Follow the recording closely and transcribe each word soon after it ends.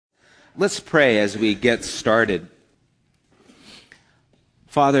Let's pray as we get started.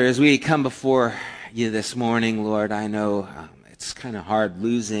 Father, as we come before you this morning, Lord, I know it's kind of hard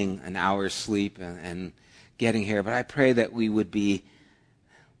losing an hour's sleep and getting here, but I pray that we would be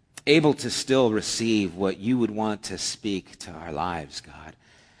able to still receive what you would want to speak to our lives, God.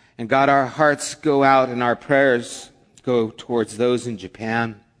 And God, our hearts go out and our prayers go towards those in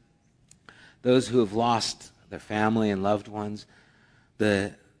Japan, those who have lost their family and loved ones,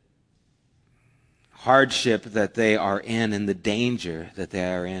 the hardship that they are in and the danger that they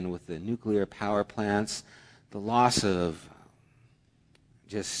are in with the nuclear power plants, the loss of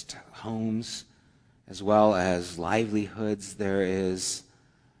just homes as well as livelihoods. There is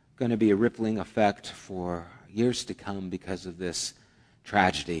going to be a rippling effect for years to come because of this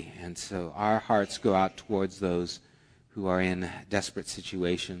tragedy. And so our hearts go out towards those who are in desperate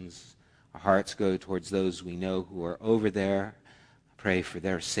situations. Our hearts go towards those we know who are over there. Pray for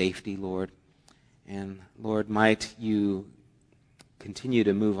their safety, Lord. And Lord, might you continue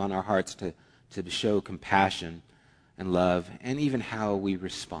to move on our hearts to show compassion and love, and even how we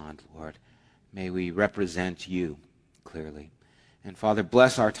respond, Lord. May we represent you clearly. And Father,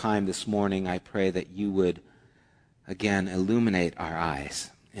 bless our time this morning. I pray that you would, again, illuminate our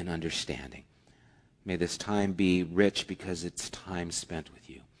eyes in understanding. May this time be rich because it's time spent with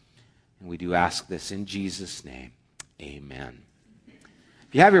you. And we do ask this in Jesus' name. Amen.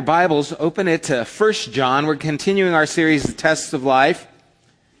 If you have your Bibles, open it to 1 John. We're continuing our series, The Tests of Life,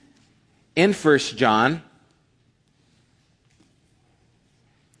 in 1 John.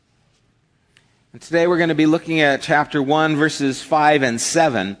 And today we're going to be looking at chapter 1, verses 5 and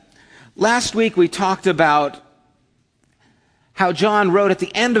 7. Last week we talked about how John wrote at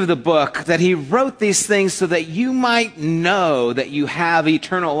the end of the book that he wrote these things so that you might know that you have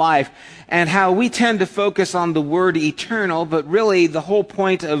eternal life, and how we tend to focus on the word eternal, but really the whole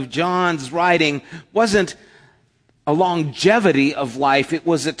point of John's writing wasn't a longevity of life, it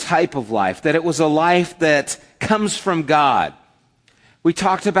was a type of life, that it was a life that comes from God. We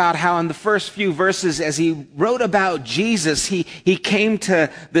talked about how in the first few verses, as he wrote about Jesus, he came to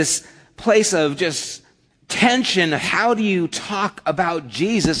this place of just tension. How do you talk about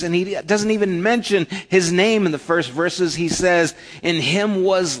Jesus? And he doesn't even mention his name in the first verses. He says, in him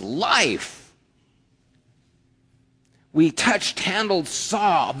was life. We touched, handled,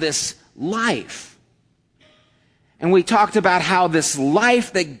 saw this life. And we talked about how this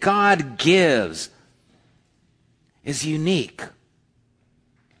life that God gives is unique.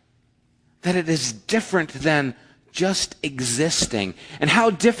 That it is different than just existing, and how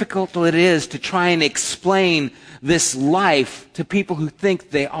difficult it is to try and explain this life to people who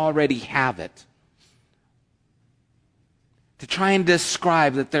think they already have it. To try and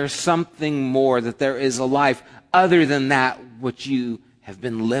describe that there's something more, that there is a life other than that which you have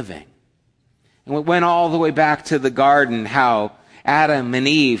been living. And we went all the way back to the garden, how Adam and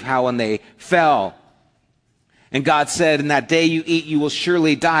Eve, how when they fell, and God said, in that day you eat, you will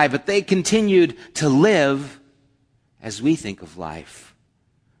surely die. But they continued to live as we think of life.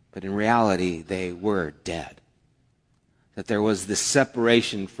 But in reality, they were dead. That there was this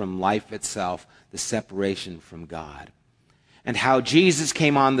separation from life itself, the separation from God. And how Jesus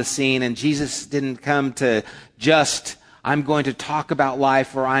came on the scene, and Jesus didn't come to just, I'm going to talk about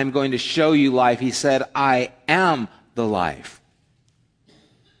life, or I'm going to show you life. He said, I am the life.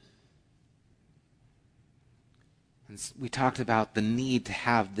 And we talked about the need to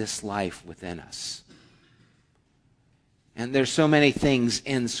have this life within us. And there's so many things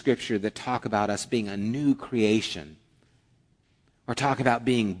in Scripture that talk about us being a new creation, or talk about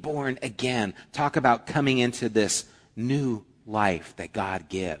being born again, talk about coming into this new life that God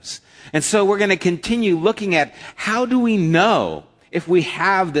gives. And so we're going to continue looking at how do we know if we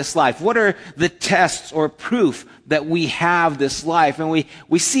have this life? What are the tests or proof that we have this life? And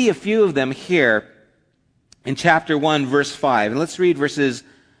we see a few of them here in chapter 1, verse 5. And let's read verses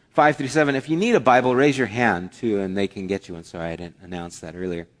 5 through 7. If you need a Bible, raise your hand too, and they can get you one. Sorry, I didn't announce that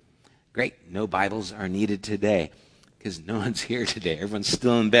earlier. Great, no Bibles are needed today because no one's here today. Everyone's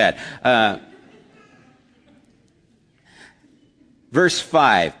still in bed. Verse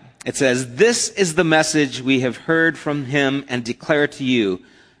 5, it says, this is the message we have heard from him and declare to you.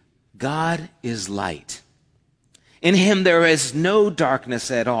 God is light. In him there is no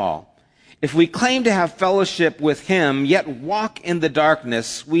darkness at all. If we claim to have fellowship with him, yet walk in the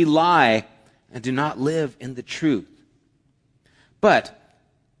darkness, we lie and do not live in the truth. But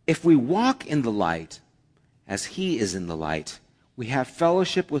if we walk in the light, as he is in the light, we have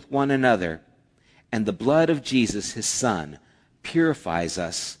fellowship with one another, and the blood of Jesus, his Son, purifies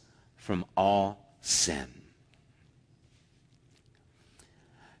us from all sin.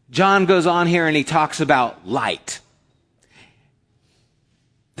 John goes on here and he talks about light.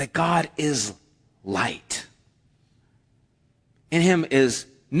 That God is light. In him is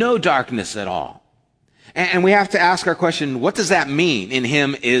no darkness at all. And we have to ask our question, what does that mean? In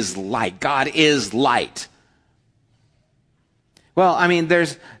him is light. God is light. Well, I mean,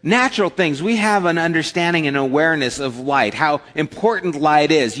 there's natural things. We have an understanding and awareness of light, how important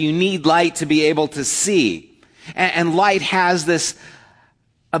light is. You need light to be able to see. And light has this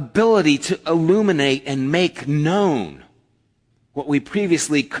ability to illuminate and make known what we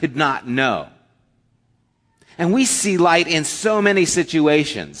previously could not know. And we see light in so many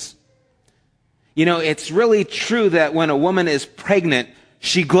situations. You know, it's really true that when a woman is pregnant,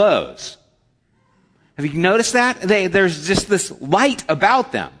 she glows. Have you noticed that? There's just this light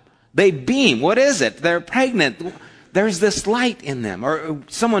about them. They beam. What is it? They're pregnant. There's this light in them. Or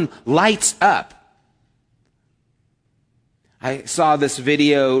someone lights up. I saw this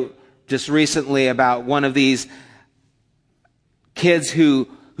video just recently about one of these kids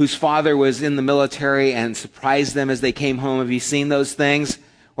whose father was in the military and surprised them as they came home. Have you seen those things?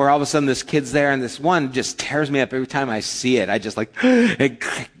 Where all of a sudden this kid's there and this one just tears me up every time I see it. I just like, it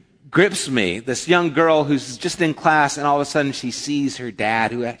grips me. This young girl who's just in class and all of a sudden she sees her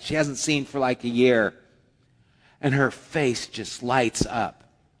dad who she hasn't seen for like a year. And her face just lights up.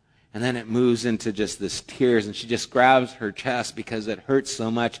 And then it moves into just this tears and she just grabs her chest because it hurts so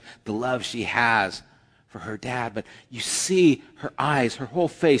much, the love she has for her dad. But you see her eyes, her whole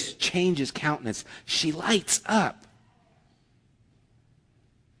face changes countenance. She lights up.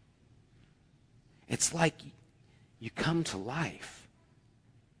 It's like you come to life.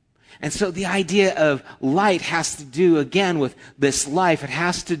 And so the idea of light has to do, again, with this life. It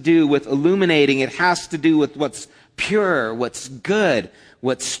has to do with illuminating. It has to do with what's pure, what's good,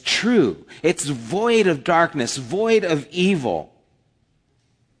 what's true. It's void of darkness, void of evil.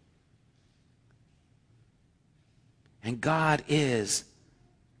 And God is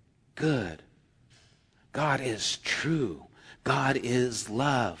good. God is true. God is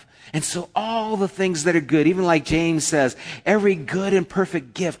love. And so all the things that are good, even like James says, every good and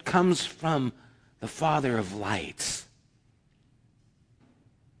perfect gift comes from the Father of lights.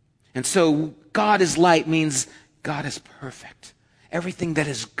 And so God is light means God is perfect. Everything that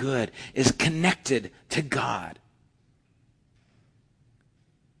is good is connected to God.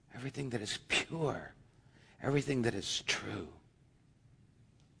 Everything that is pure, everything that is true,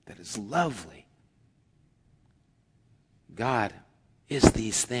 that is lovely. God is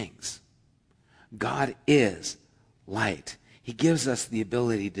these things. God is light. He gives us the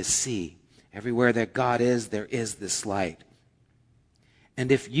ability to see. Everywhere that God is, there is this light.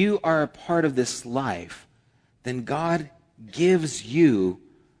 And if you are a part of this life, then God gives you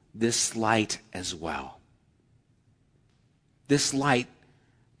this light as well. This light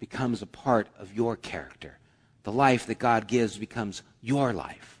becomes a part of your character. The life that God gives becomes your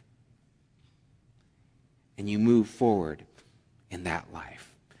life. And you move forward in that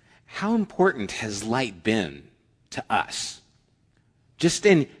life. How important has light been to us? Just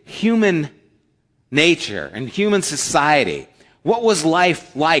in human nature and human society, what was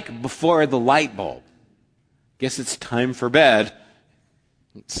life like before the light bulb? Guess it's time for bed.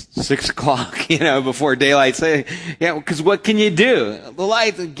 It's 6 o'clock, before daylight. Yeah, because what can you do? The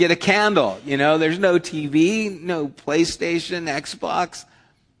light, get a candle. There's no TV, no PlayStation, Xbox.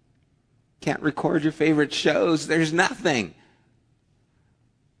 Can't record your favorite shows. There's nothing.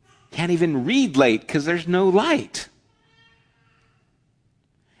 Can't even read late because there's no light.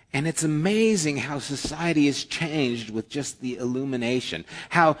 And it's amazing how society has changed with just the illumination.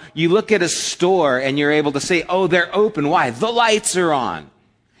 How you look at a store and you're able to say, oh, they're open. Why? The lights are on.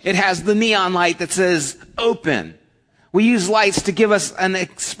 It has the neon light that says open. We use lights to give us an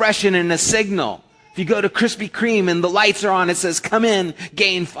expression and a signal. If you go to Krispy Kreme and the lights are on, it says, come in,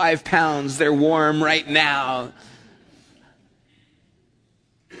 gain 5 pounds. They're warm right now.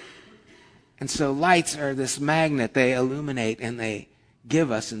 And so lights are this magnet. They illuminate and they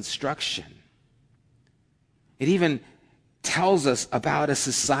give us instruction. It even tells us about a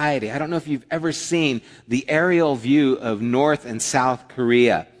society. I don't know if you've ever seen the aerial view of North and South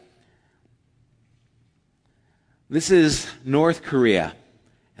Korea. This is North Korea,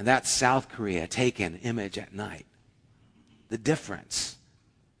 and that's South Korea taken image at night. The difference.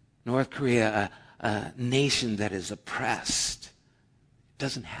 North Korea, a nation that is oppressed,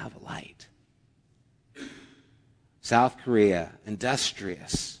 doesn't have a light. South Korea,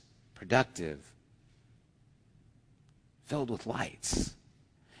 industrious, productive, filled with lights.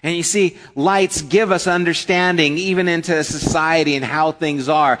 And you see, lights give us understanding even into society and how things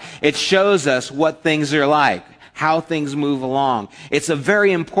are. It shows us what things are like, how things move along. It's a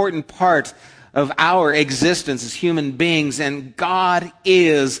very important part of our existence as human beings, and God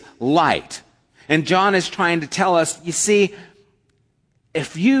is light. And John is trying to tell us, you see,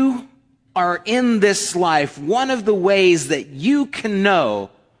 if you are in this life, one of the ways that you can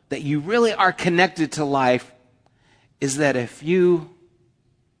know that you really are connected to life is that if you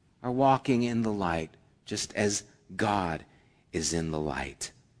are walking in the light, just as God is in the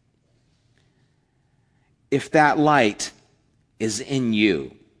light. If that light is in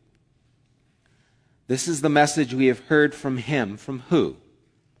you, this is the message we have heard from him. From who?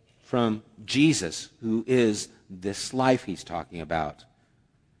 From Jesus, who is this life he's talking about.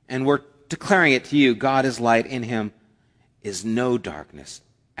 And we're declaring it to you. God is light. In him is no darkness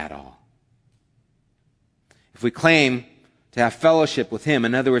at all. If we claim to have fellowship with him,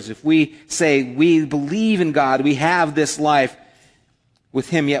 in other words, if we say we believe in God, we have this life with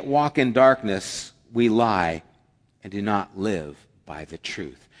him, yet walk in darkness, we lie and do not live by the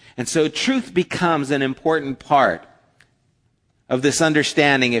truth. And so truth becomes an important part of this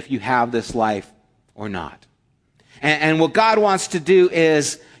understanding if you have this life or not. And what God wants to do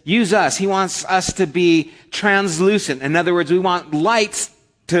is use us. He wants us to be translucent. In other words, we want lights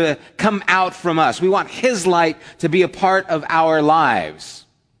to come out from us. We want his light to be a part of our lives.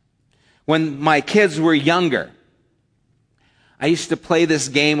 When my kids were younger, I used to play this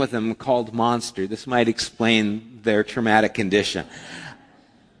game with them called Monster. This might explain their traumatic condition.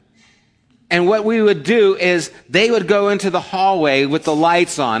 And what we would do is they would go into the hallway with the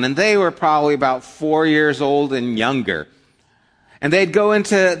lights on, and they were probably about 4 years old and younger. And they'd go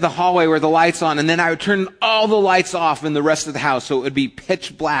into the hallway where the light's on, and then I would turn all the lights off in the rest of the house so it would be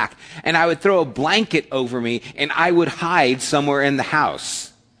pitch black. And I would throw a blanket over me, and I would hide somewhere in the house.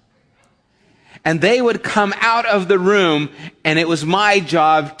 And they would come out of the room, and it was my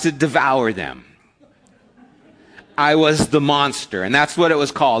job to devour them. I was the monster, and that's what it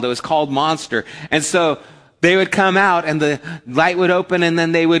was called. It was called Monster. And so they would come out, and the light would open, and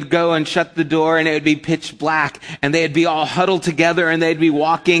then they would go and shut the door, and it would be pitch black, and they'd be all huddled together, and they'd be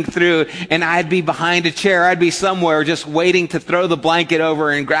walking through, and I'd be behind a chair. I'd be somewhere just waiting to throw the blanket over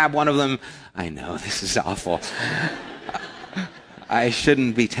and grab one of them. I know, this is awful. I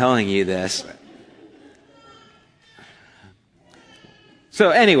shouldn't be telling you this. So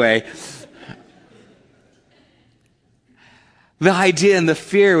anyway, the idea and the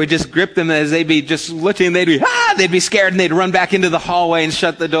fear would just grip them as they'd be just looking, they'd be scared, and they'd run back into the hallway and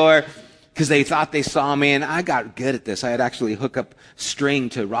shut the door because they thought they saw me. And I got good at this. I'd actually hook up string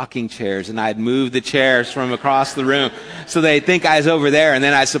to rocking chairs, and I'd move the chairs from across the room so they'd think I was over there, and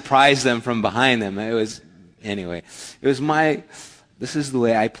then I'd surprise them from behind them. This is the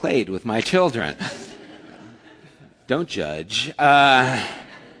way I played with my children. Don't judge. And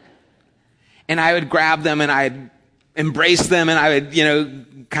I would grab them, and I'd embrace them, and I would,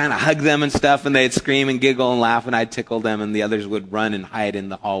 kind of hug them and stuff, and they'd scream and giggle and laugh, and I'd tickle them, and the others would run and hide in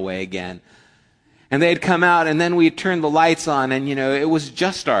the hallway again. And they'd come out, and then we'd turn the lights on, and, it was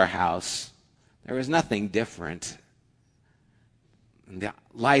just our house. There was nothing different. And the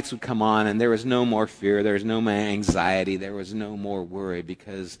lights would come on, and there was no more fear, there was no more anxiety, there was no more worry,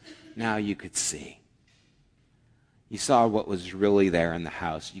 because now you could see. You saw what was really there in the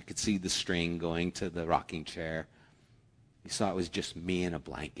house. You could see the string going to the rocking chair. You saw it was just me in a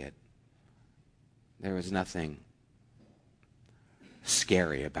blanket. There was nothing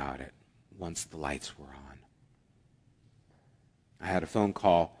scary about it once the lights were on. I had a phone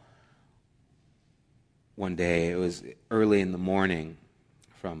call one day. It was early in the morning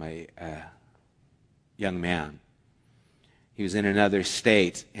from a young man. He was in another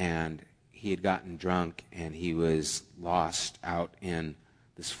state, and he had gotten drunk, and he was lost out in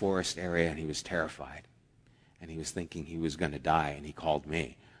this forest area, and he was terrified. And he was thinking he was going to die, and he called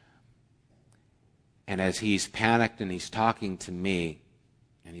me. And as he's panicked and he's talking to me,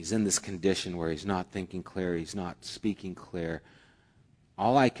 and he's in this condition where he's not thinking clear, he's not speaking clear,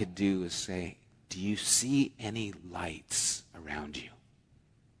 all I could do was say, do you see any lights around you?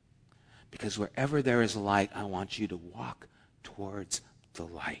 Because wherever there is a light, I want you to walk towards the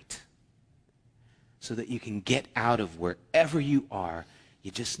light so that you can get out of wherever you are. You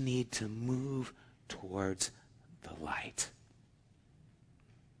just need to move towards the light.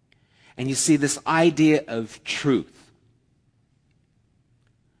 And you see, this idea of truth,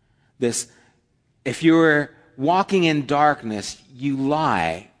 if you're walking in darkness, you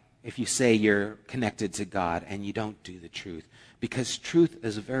lie if you say you're connected to God and you don't do the truth, because truth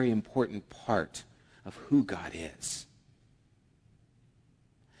is a very important part of who God is.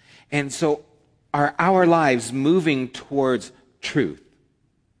 And so are our lives moving towards truth,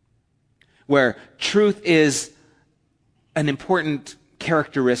 where truth is an important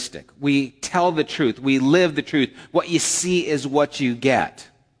characteristic. We tell the truth. We live the truth. What you see is what you get.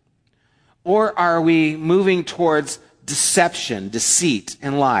 Or are we moving towards deception, deceit,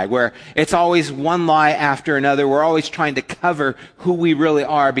 and lie, where it's always one lie after another? We're always trying to cover who we really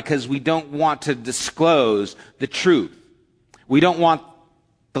are because we don't want to disclose the truth. We don't want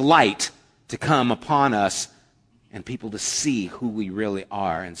the light to come upon us and people to see who we really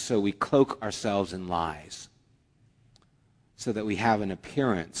are. And so we cloak ourselves in lies so that we have an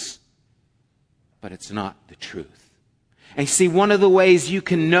appearance, but it's not the truth. And you see, one of the ways you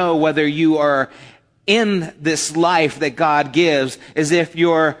can know whether you are in this life that God gives is if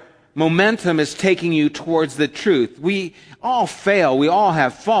your momentum is taking you towards the truth. We all fail. We all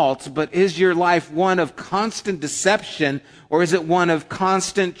have faults, but is your life one of constant deception or is it one of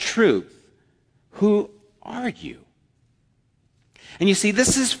constant truth? Who are you? And you see,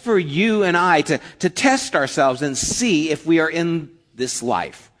 this is for you and I to test ourselves and see if we are in this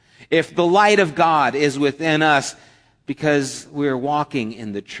life. If the light of God is within us because we're walking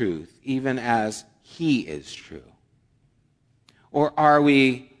in the truth, even as He is true. Or are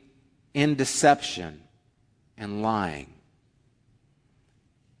we in deception and lying?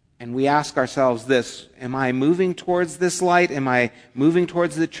 And we ask ourselves this: am I moving towards this light? Am I moving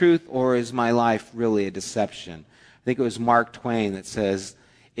towards the truth? Or is my life really a deception? I think it was Mark Twain that says,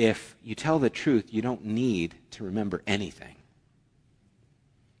 if you tell the truth, you don't need to remember anything.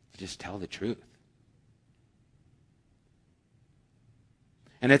 Just tell the truth.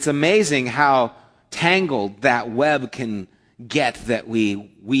 And it's amazing how tangled that web can get that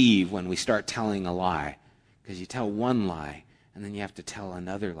we weave when we start telling a lie. Because you tell one lie, and then you have to tell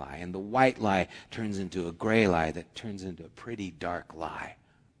another lie. And the white lie turns into a gray lie that turns into a pretty dark lie.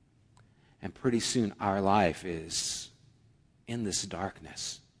 And pretty soon our life is in this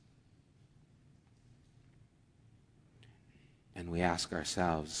darkness. And we ask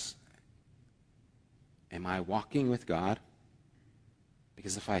ourselves, am I walking with God?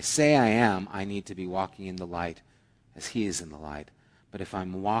 Because if I say I am, I need to be walking in the light as He is in the light. But if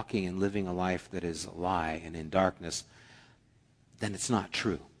I'm walking and living a life that is a lie and in darkness, then it's not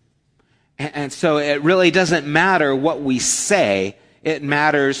true. And so it really doesn't matter what we say. It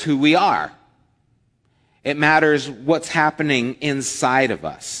matters who we are. It matters what's happening inside of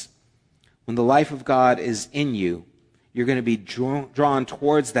us. When the life of God is in you, you're going to be drawn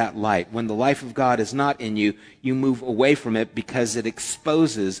towards that light. When the life of God is not in you, you move away from it because it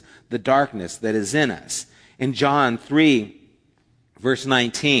exposes the darkness that is in us. In John 3, verse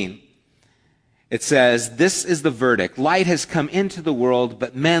 19, it says, "This is the verdict. Light has come into the world,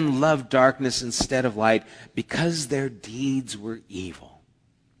 but men love darkness instead of light because their deeds were evil."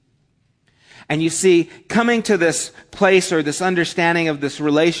 And you see, coming to this place or this understanding of this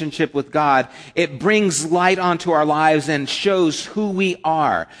relationship with God, it brings light onto our lives and shows who we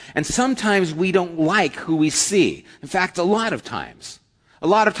are. And sometimes we don't like who we see. In fact, a lot of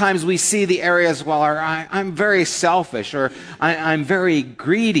times we see the areas, well, I'm very selfish, or I'm very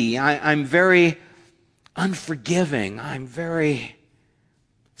greedy, I'm very unforgiving, I'm very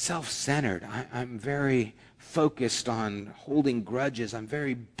self-centered, I'm very focused on holding grudges, I'm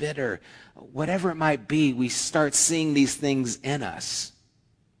very bitter. Whatever it might be, we start seeing these things in us.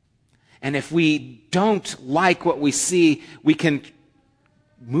 And if we don't like what we see, we can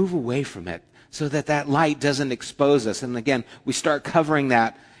move away from it so that that light doesn't expose us. And again, we start covering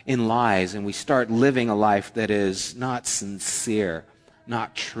that in lies, and we start living a life that is not sincere,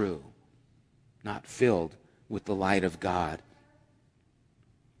 not true, not filled with the light of God.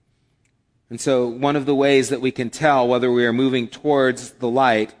 And so one of the ways that we can tell whether we are moving towards the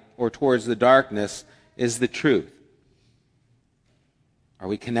light or towards the darkness is the truth. Are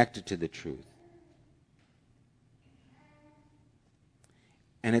we connected to the truth?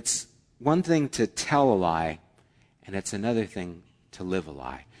 And it's one thing to tell a lie, and it's another thing to live a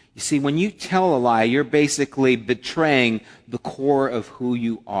lie. You see, when you tell a lie, you're basically betraying the core of who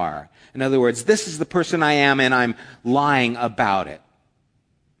you are. In other words, this is the person I am, and I'm lying about it.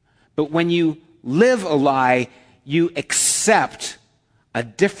 But when you live a lie, you accept a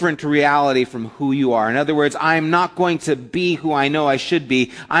different reality from who you are. In other words, I'm not going to be who I know I should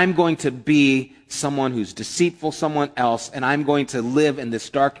be. I'm going to be someone who's deceitful, someone else, and I'm going to live in this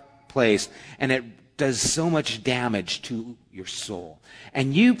dark place, and it does so much damage to your soul.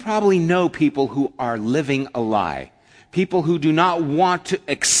 And you probably know people who are living a lie, people who do not want to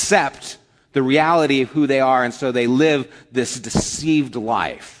accept the reality of who they are, and so they live this deceived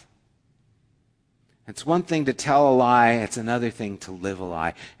life. It's one thing to tell a lie, it's another thing to live a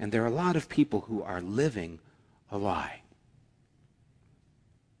lie. And there are a lot of people who are living a lie.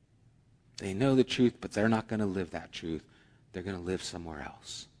 They know the truth, but they're not going to live that truth. they're going to live somewhere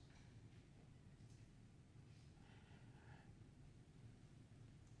else.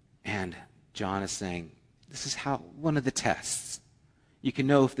 And John is saying, this is one of the tests. You can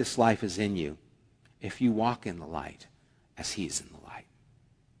know if this life is in you if you walk in the light as he is in the light.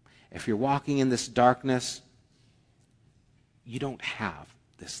 If you're walking in this darkness, you don't have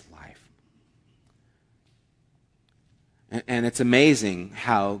this life. And it's amazing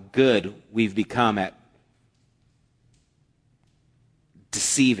how good we've become at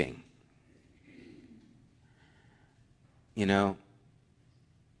deceiving. You know,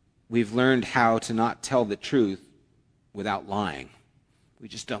 we've learned how to not tell the truth without lying. We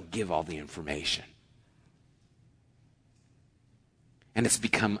just don't give all the information. And it's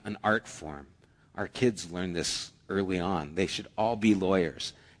become an art form. Our kids learn this early on. They should all be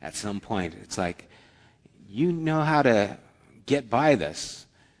lawyers at some point. It's like, you know how to get by this.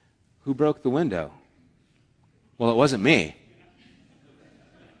 Who broke the window? Well, it wasn't me.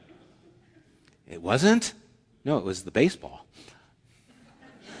 It wasn't? No, it was the baseball.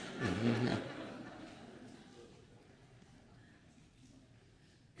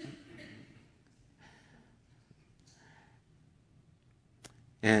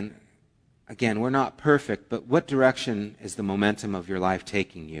 And again, we're not perfect, but what direction is the momentum of your life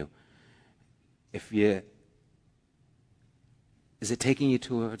taking you? Is it taking you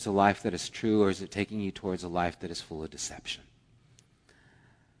towards a life that is true, or is it taking you towards a life that is full of deception?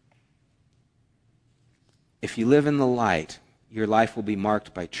 If you live in the light, your life will be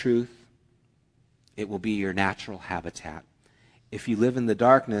marked by truth. It will be your natural habitat. If you live in the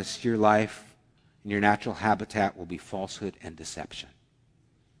darkness, your life and your natural habitat will be falsehood and deception.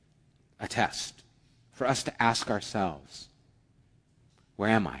 A test for us to ask ourselves, where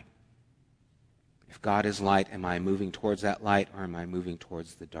am I? If God is light, am I moving towards that light, or am I moving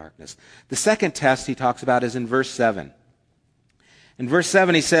towards the darkness? The second test he talks about is in verse 7. In verse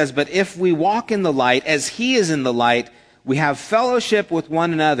 7 he says, "But if we walk in the light as he is in the light, we have fellowship with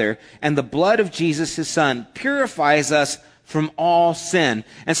one another, and the blood of Jesus, his Son, purifies us from all sin."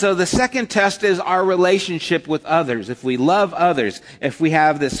 And so the second test is our relationship with others. If we love others, if we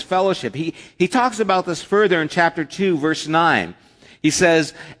have this fellowship. He talks about this further in chapter 2, verse 9. He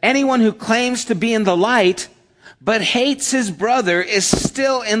says, "Anyone who claims to be in the light, but hates his brother is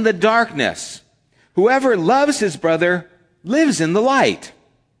still in the darkness. Whoever loves his brother lives in the light,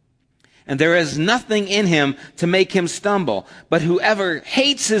 and there is nothing in him to make him stumble. But whoever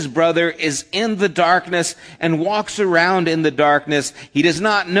hates his brother is in the darkness and walks around in the darkness. He does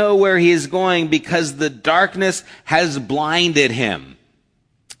not know where he is going because the darkness has blinded him."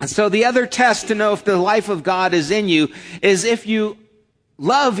 And so the other test to know if the life of God is in you is if you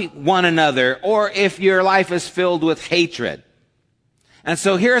love one another or if your life is filled with hatred. And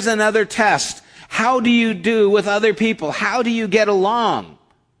so here's another test. How do you do with other people? How do you get along?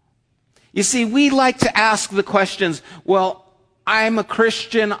 You see, we like to ask the questions, well, I'm a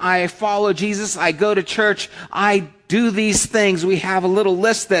Christian, I follow Jesus, I go to church, I do these things. We have a little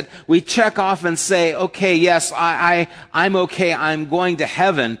list that we check off and say, okay, yes, I'm okay, I'm going to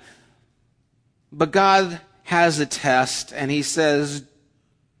heaven. But God has a test, and he says,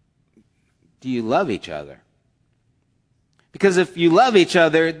 do you love each other? Because if you love each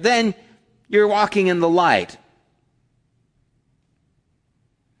other, then you're walking in the light.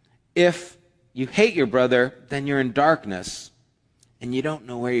 If you hate your brother, then you're in darkness and you don't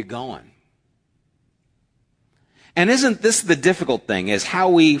know where you're going. And isn't this the difficult thing, is how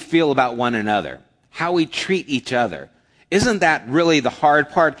we feel about one another, how we treat each other? Isn't that really the hard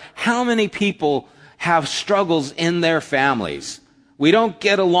part? How many people have struggles in their families? We don't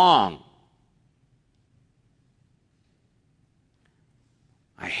get along.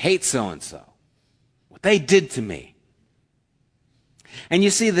 I hate so-and-so, what they did to me. And you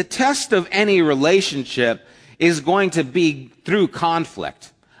see, the test of any relationship is going to be through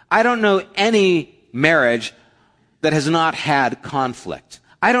conflict. I don't know any marriage that has not had conflict.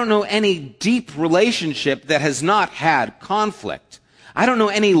 I don't know any deep relationship that has not had conflict. I don't know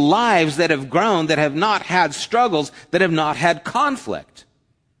any lives that have grown that have not had struggles, that have not had conflict.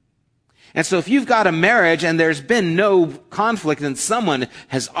 And so if you've got a marriage and there's been no conflict and someone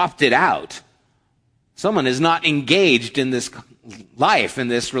has opted out, someone is not engaged in this life, in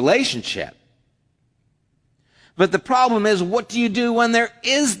this relationship. But the problem is, what do you do when there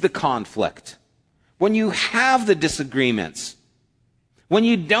is the conflict? When you have the disagreements? When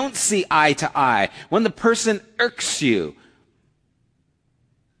you don't see eye to eye? When the person irks you?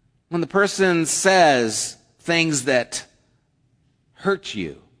 When the person says things that hurt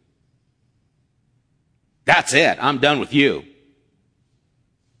you? That's it. I'm done with you.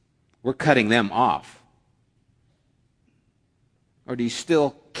 We're cutting them off. Or do you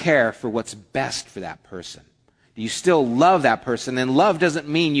still care for what's best for that person? Do you still love that person? And love doesn't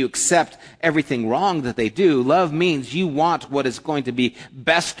mean you accept everything wrong that they do. Love means you want what is going to be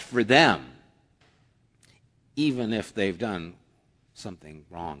best for them, even if they've done something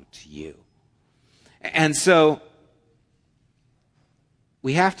wrong to you. And so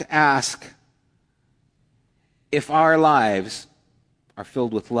we have to ask if our lives are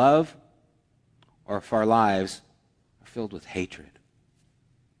filled with love or if our lives are filled with hatred.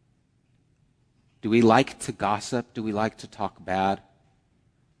 Do we like to gossip? Do we like to talk bad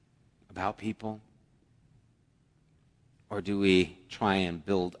about people? Or do we try and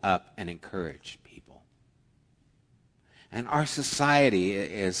build up and encourage people? And our society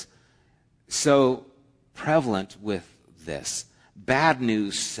is so prevalent with this. Bad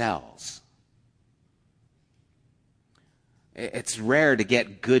news sells. It's rare to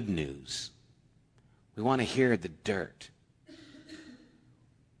get good news. We want to hear the dirt.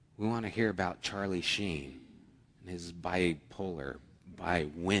 We want to hear about Charlie Sheen and his bipolar by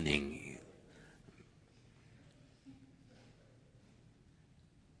winning.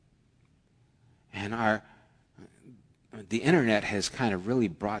 And the internet has kind of really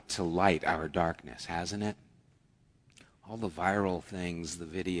brought to light our darkness, hasn't it? All the viral things, the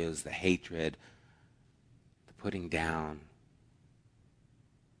videos, the hatred, the putting down.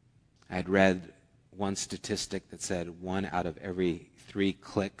 I'd read one statistic that said 1 out of every 3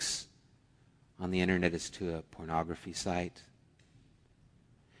 clicks on the internet is to a pornography site.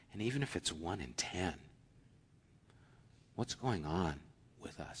 And even if it's 1 in 10, what's going on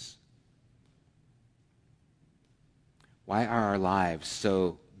with us? Why are our lives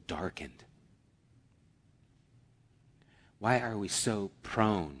so darkened? Why are we so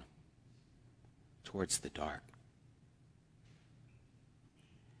prone towards the dark?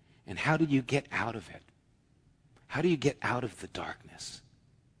 And how do you get out of it? How do you get out of the darkness?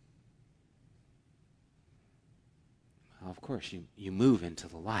 Well, of course, you move into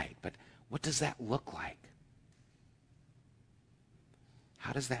the light, but what does that look like?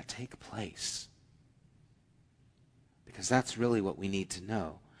 How does that take place? Because that's really what we need to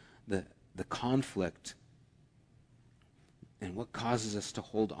know. The conflict and what causes us to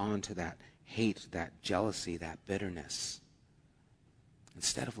hold on to that hate, that jealousy, that bitterness,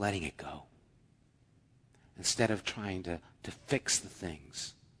 instead of letting it go. Instead of trying to fix the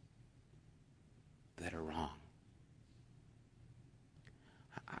things that are wrong.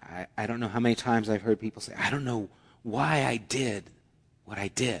 I don't know how many times I've heard people say, I don't know why I did what I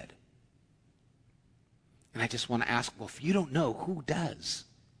did. And I just want to ask, well, if you don't know, who does?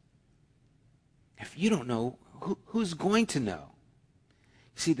 If you don't know, who's going to know?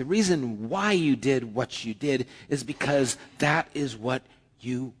 See, the reason why you did what you did is because that is what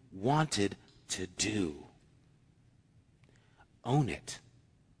you wanted to do. Own it.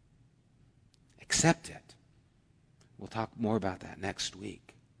 Accept it. We'll talk more about that next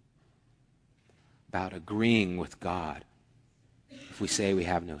week. About agreeing with God if we say we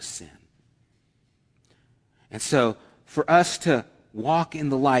have no sin. And so, for us to walk in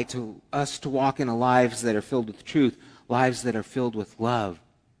the light, to us to walk in lives that are filled with truth, lives that are filled with love,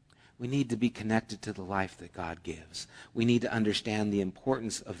 we need to be connected to the life that God gives. We need to understand the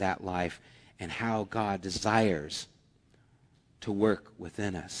importance of that life and how God desires to work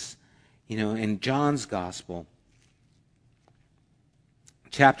within us. You know, in John's Gospel,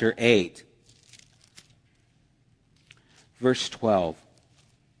 chapter 8, verse 12,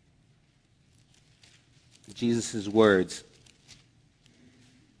 Jesus' words.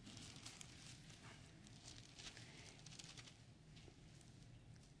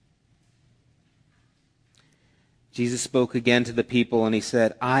 Jesus spoke again to the people and he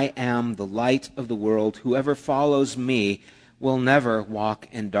said, I am the light of the world. Whoever follows me will never walk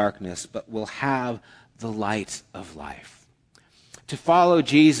in darkness, but will have the light of life. To follow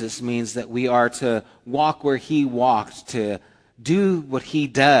Jesus means that we are to walk where he walked, to do what he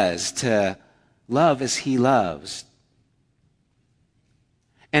does, to love as he loves.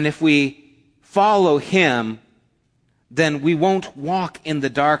 And if we follow him, then we won't walk in the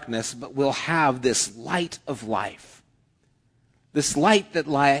darkness, but we'll have this light of life. This light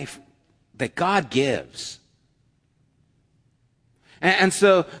that God gives. And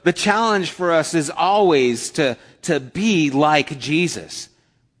so the challenge for us is always to be like Jesus.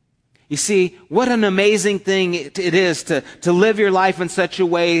 You see, what an amazing thing it is to live your life in such a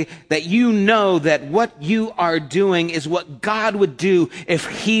way that you know that what you are doing is what God would do if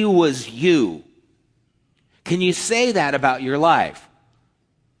he was you. Can you say that about your life?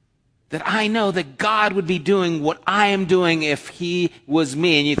 that I know that God would be doing what I am doing if he was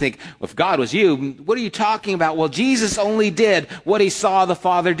me. And you think, well, if God was you, what are you talking about? Well, Jesus only did what he saw the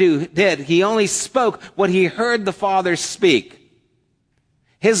Father did. He only spoke what he heard the Father speak.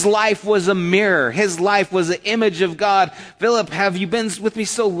 His life was a mirror. His life was an image of God. Philip, have you been with me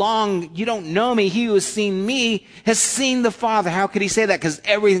so long? You don't know me. He who has seen me has seen the Father. How could he say that? Because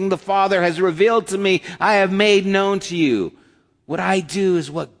everything the Father has revealed to me, I have made known to you. What I do is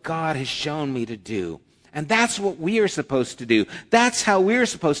what God has shown me to do. And that's what we are supposed to do. That's how we're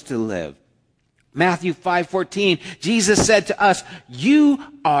supposed to live. Matthew 5:14, Jesus said to us, you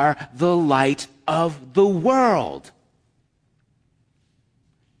are the light of the world.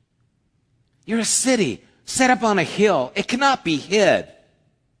 You're a city set up on a hill. It cannot be hid.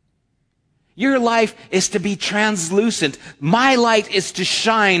 Your life is to be translucent. My light is to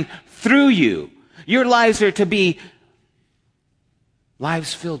shine through you. Your lives are to be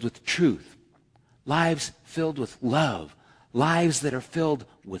lives filled with truth, lives filled with love, lives that are filled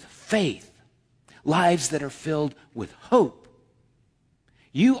with faith, lives that are filled with hope.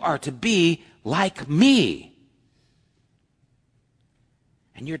 You are to be like me.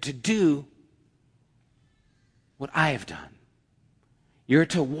 And you're to do what I have done. You're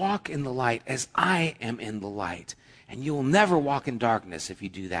to walk in the light as I am in the light. And you will never walk in darkness if you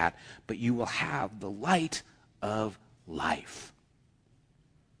do that, but you will have the light of life.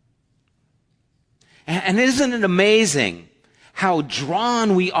 And isn't it amazing how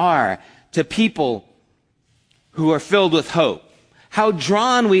drawn we are to people who are filled with hope? How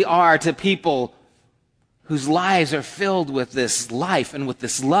drawn we are to people whose lives are filled with this life and with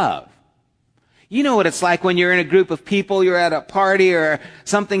this love. You know what it's like when you're in a group of people, you're at a party or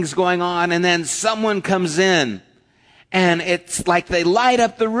something's going on, and then someone comes in, and it's like they light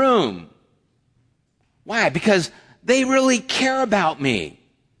up the room. Why? Because they really care about me.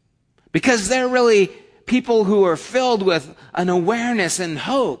 Because they're really people who are filled with an awareness and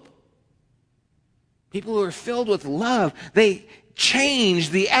hope. People who are filled with love. They change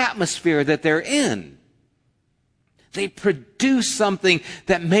the atmosphere that they're in. They produce something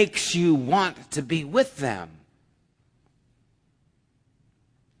that makes you want to be with them.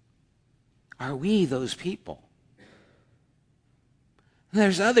 Are we those people?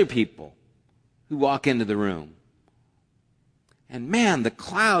 There's other people who walk into the room. And man, the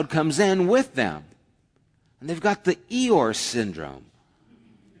cloud comes in with them. And they've got the Eeyore syndrome.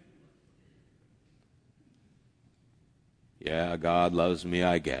 Yeah, God loves me,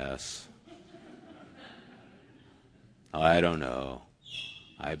 I guess. I don't know.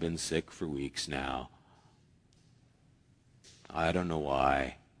 I've been sick for weeks now. I don't know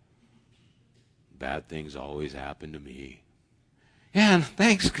why. Bad things always happen to me. Yeah, and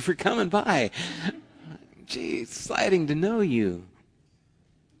thanks for coming by. Gee, it's exciting to know you.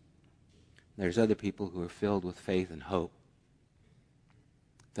 There's other people who are filled with faith and hope,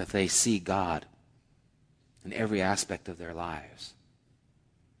 that they see God in every aspect of their lives,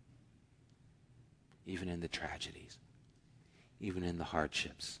 even in the tragedies, even in the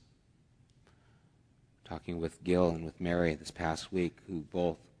hardships. Talking with Gil and with Mary this past week, who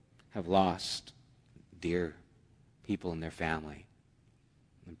both have lost dear people in their family.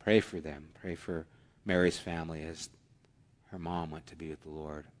 And pray for them. Pray for Mary's family as her mom went to be with the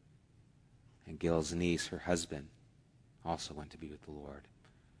Lord. And Gil's niece, her husband, also went to be with the Lord.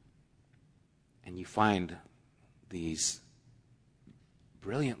 And you find these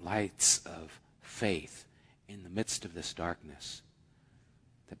brilliant lights of faith in the midst of this darkness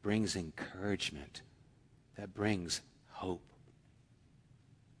that brings encouragement, that brings hope.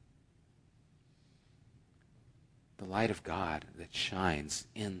 The light of God that shines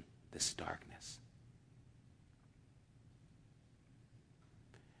in this darkness.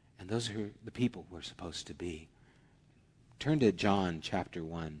 And those are the people we're supposed to be. Turn to John chapter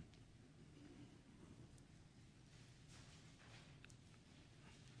 1.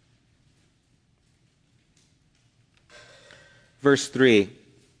 Verse 3.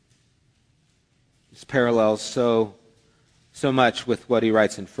 This parallels so much with what he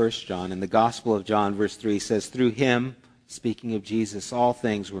writes in 1 John. In the Gospel of John, verse 3 says, through him, speaking of Jesus, all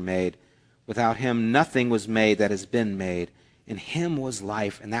things were made. Without him, nothing was made that has been made. In him was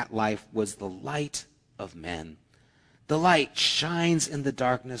life, and that life was the light of men. The light shines in the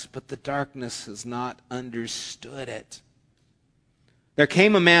darkness, but the darkness has not understood it. There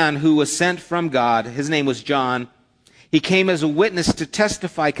came a man who was sent from God. His name was John. He came as a witness to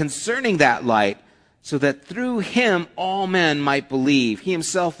testify concerning that light, so that through him all men might believe. He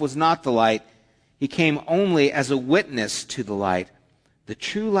himself was not the light. He came only as a witness to the light. The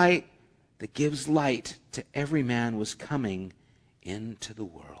true light that gives light to every man was coming into the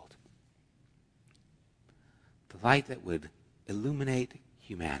world. the light that would illuminate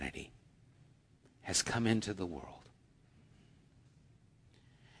humanity, has come into the world.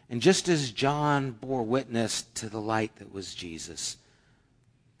 And just as John bore witness to the light that was Jesus,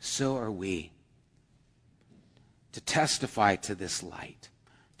 so are we to testify to this light,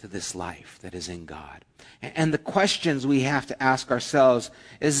 to this life that is in God. And the questions we have to ask ourselves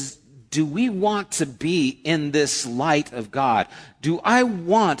is, do we want to be in this light of God? Do I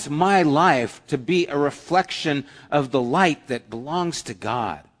want my life to be a reflection of the light that belongs to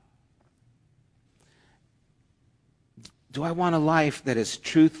God? Do I want a life that is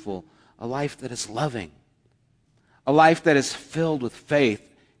truthful, a life that is loving, a life that is filled with faith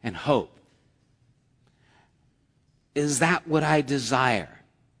and hope? Is that what I desire?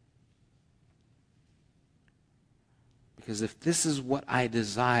 Because if this is what I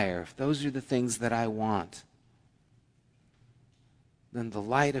desire, if those are the things that I want, then the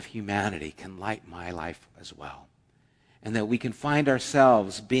light of humanity can light my life as well. And that we can find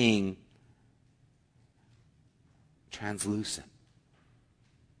ourselves being translucent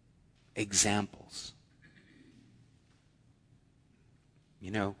examples.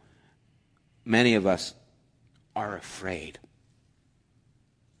 You know, many of us are afraid.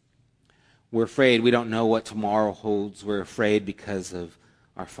 We're afraid we don't know what tomorrow holds. We're afraid because of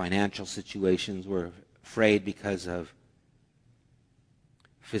our financial situations. We're afraid because of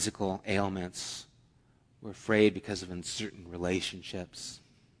physical ailments. We're afraid because of uncertain relationships.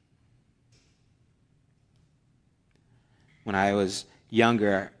 When I was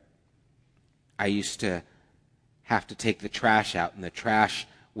younger, I used to have to take the trash out, and the trash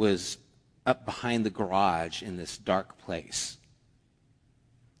was up behind the garage in this dark place.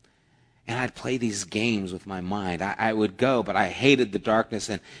 And I'd play these games with my mind. I would go, but I hated the darkness.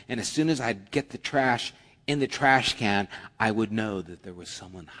 And as soon as I'd get the trash in the trash can, I would know that there was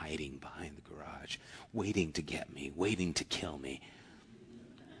someone hiding behind the garage, waiting to get me, waiting to kill me.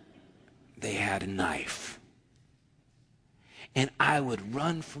 They had a knife. And I would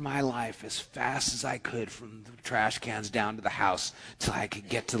run for my life as fast as I could from the trash cans down to the house till I could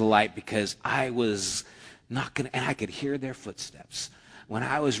get to the light, because I was not going to, and I could hear their footsteps. When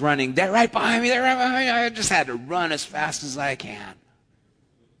I was running, they're right behind me, they're right behind me. I just had to run as fast as I can.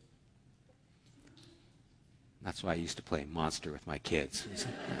 That's why I used to play Monster with my kids.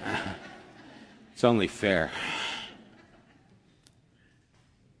 It's only fair.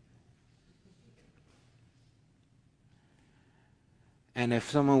 And if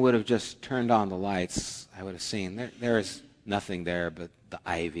someone would have just turned on the lights, I would have seen there is nothing there but the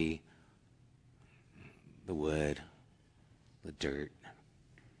ivy, the wood, the dirt.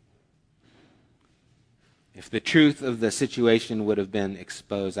 If the truth of the situation would have been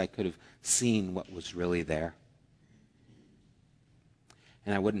exposed, I could have seen what was really there.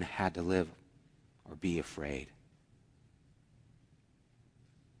 And I wouldn't have had to live or be afraid.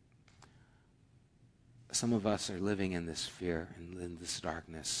 Some of us are living in this fear and in this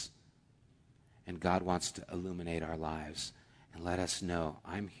darkness. And God wants to illuminate our lives and let us know,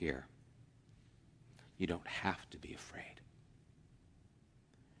 I'm here. You don't have to be afraid.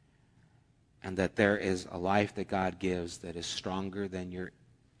 And that there is a life that God gives that is stronger than your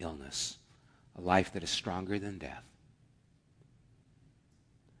illness. A life that is stronger than death.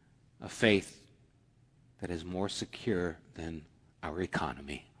 A faith that is more secure than our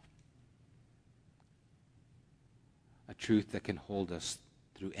economy. A truth that can hold us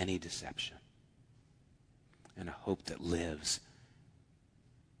through any deception. And a hope that lives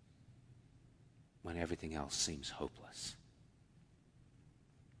when everything else seems hopeless.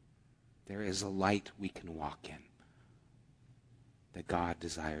 There is a light we can walk in that God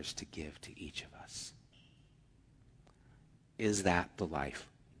desires to give to each of us. Is that the life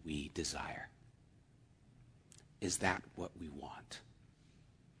we desire? Is that what we want?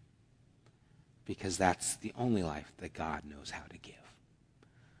 Because that's the only life that God knows how to give.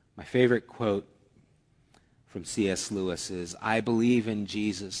 My favorite quote from C.S. Lewis is, I believe in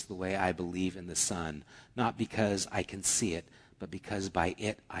Jesus the way I believe in the sun, not because I can see it, but because by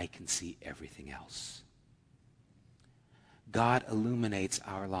it I can see everything else. God illuminates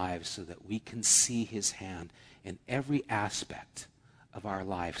our lives so that we can see his hand in every aspect of our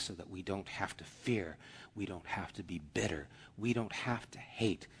life, so that we don't have to fear, we don't have to be bitter, we don't have to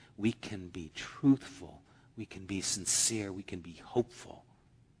hate. We can be truthful, we can be sincere, we can be hopeful,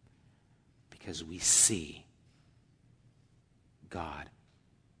 because we see God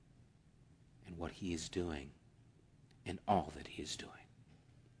and what he is doing and all that he is doing.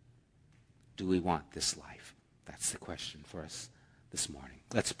 Do we want this life? That's the question for us this morning.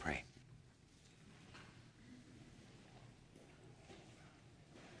 Let's pray.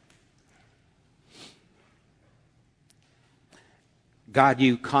 God,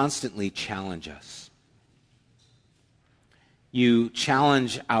 you constantly challenge us. You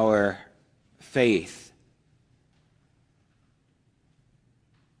challenge our faith.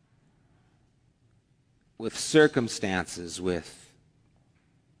 With circumstances, with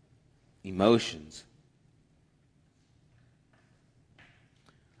emotions,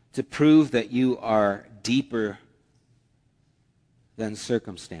 to prove that you are deeper than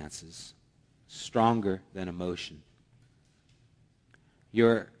circumstances, stronger than emotion.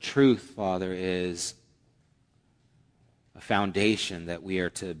 Your truth, Father, is a foundation that we are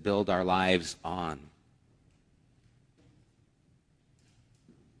to build our lives on.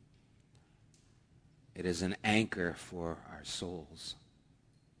 It is an anchor for our souls.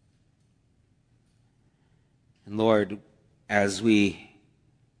 And Lord, as we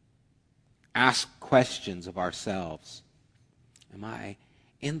ask questions of ourselves, am I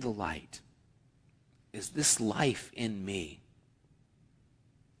in the light? Is this life in me?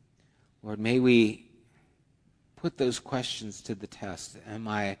 Lord, may we put those questions to the test. Am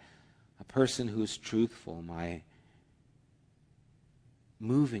I a person who is truthful? Am I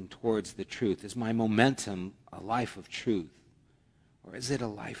moving towards the truth? Is my momentum a life of truth? Or is it a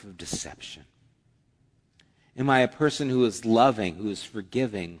life of deception? Am I a person who is loving, who is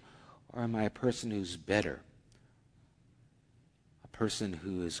forgiving? Or am I a person who's bitter? A person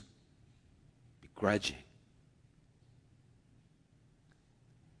who is begrudging?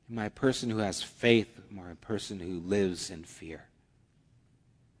 Am I a person who has faith, or a person who lives in fear?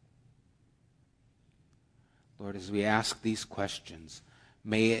 Lord, as we ask these questions,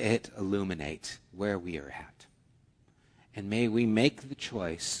 may it illuminate where we are at. And may we make the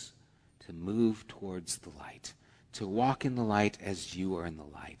choice to move towards the light, to walk in the light as you are in the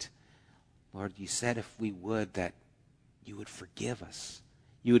light. Lord, you said if we would, that you would forgive us.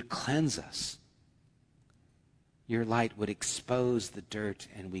 You would cleanse us. Your light would expose the dirt,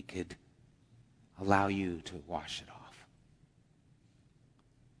 and we could allow you to wash it off.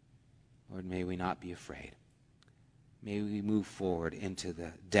 Lord, may we not be afraid. May we move forward into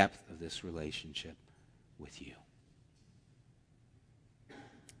the depth of this relationship with you.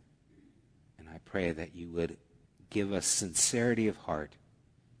 And I pray that you would give us sincerity of heart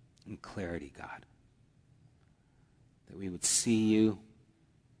and clarity, God. That we would see you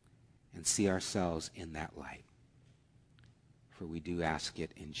and see ourselves in that light. For we do ask it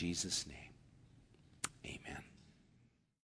in Jesus' name. Amen.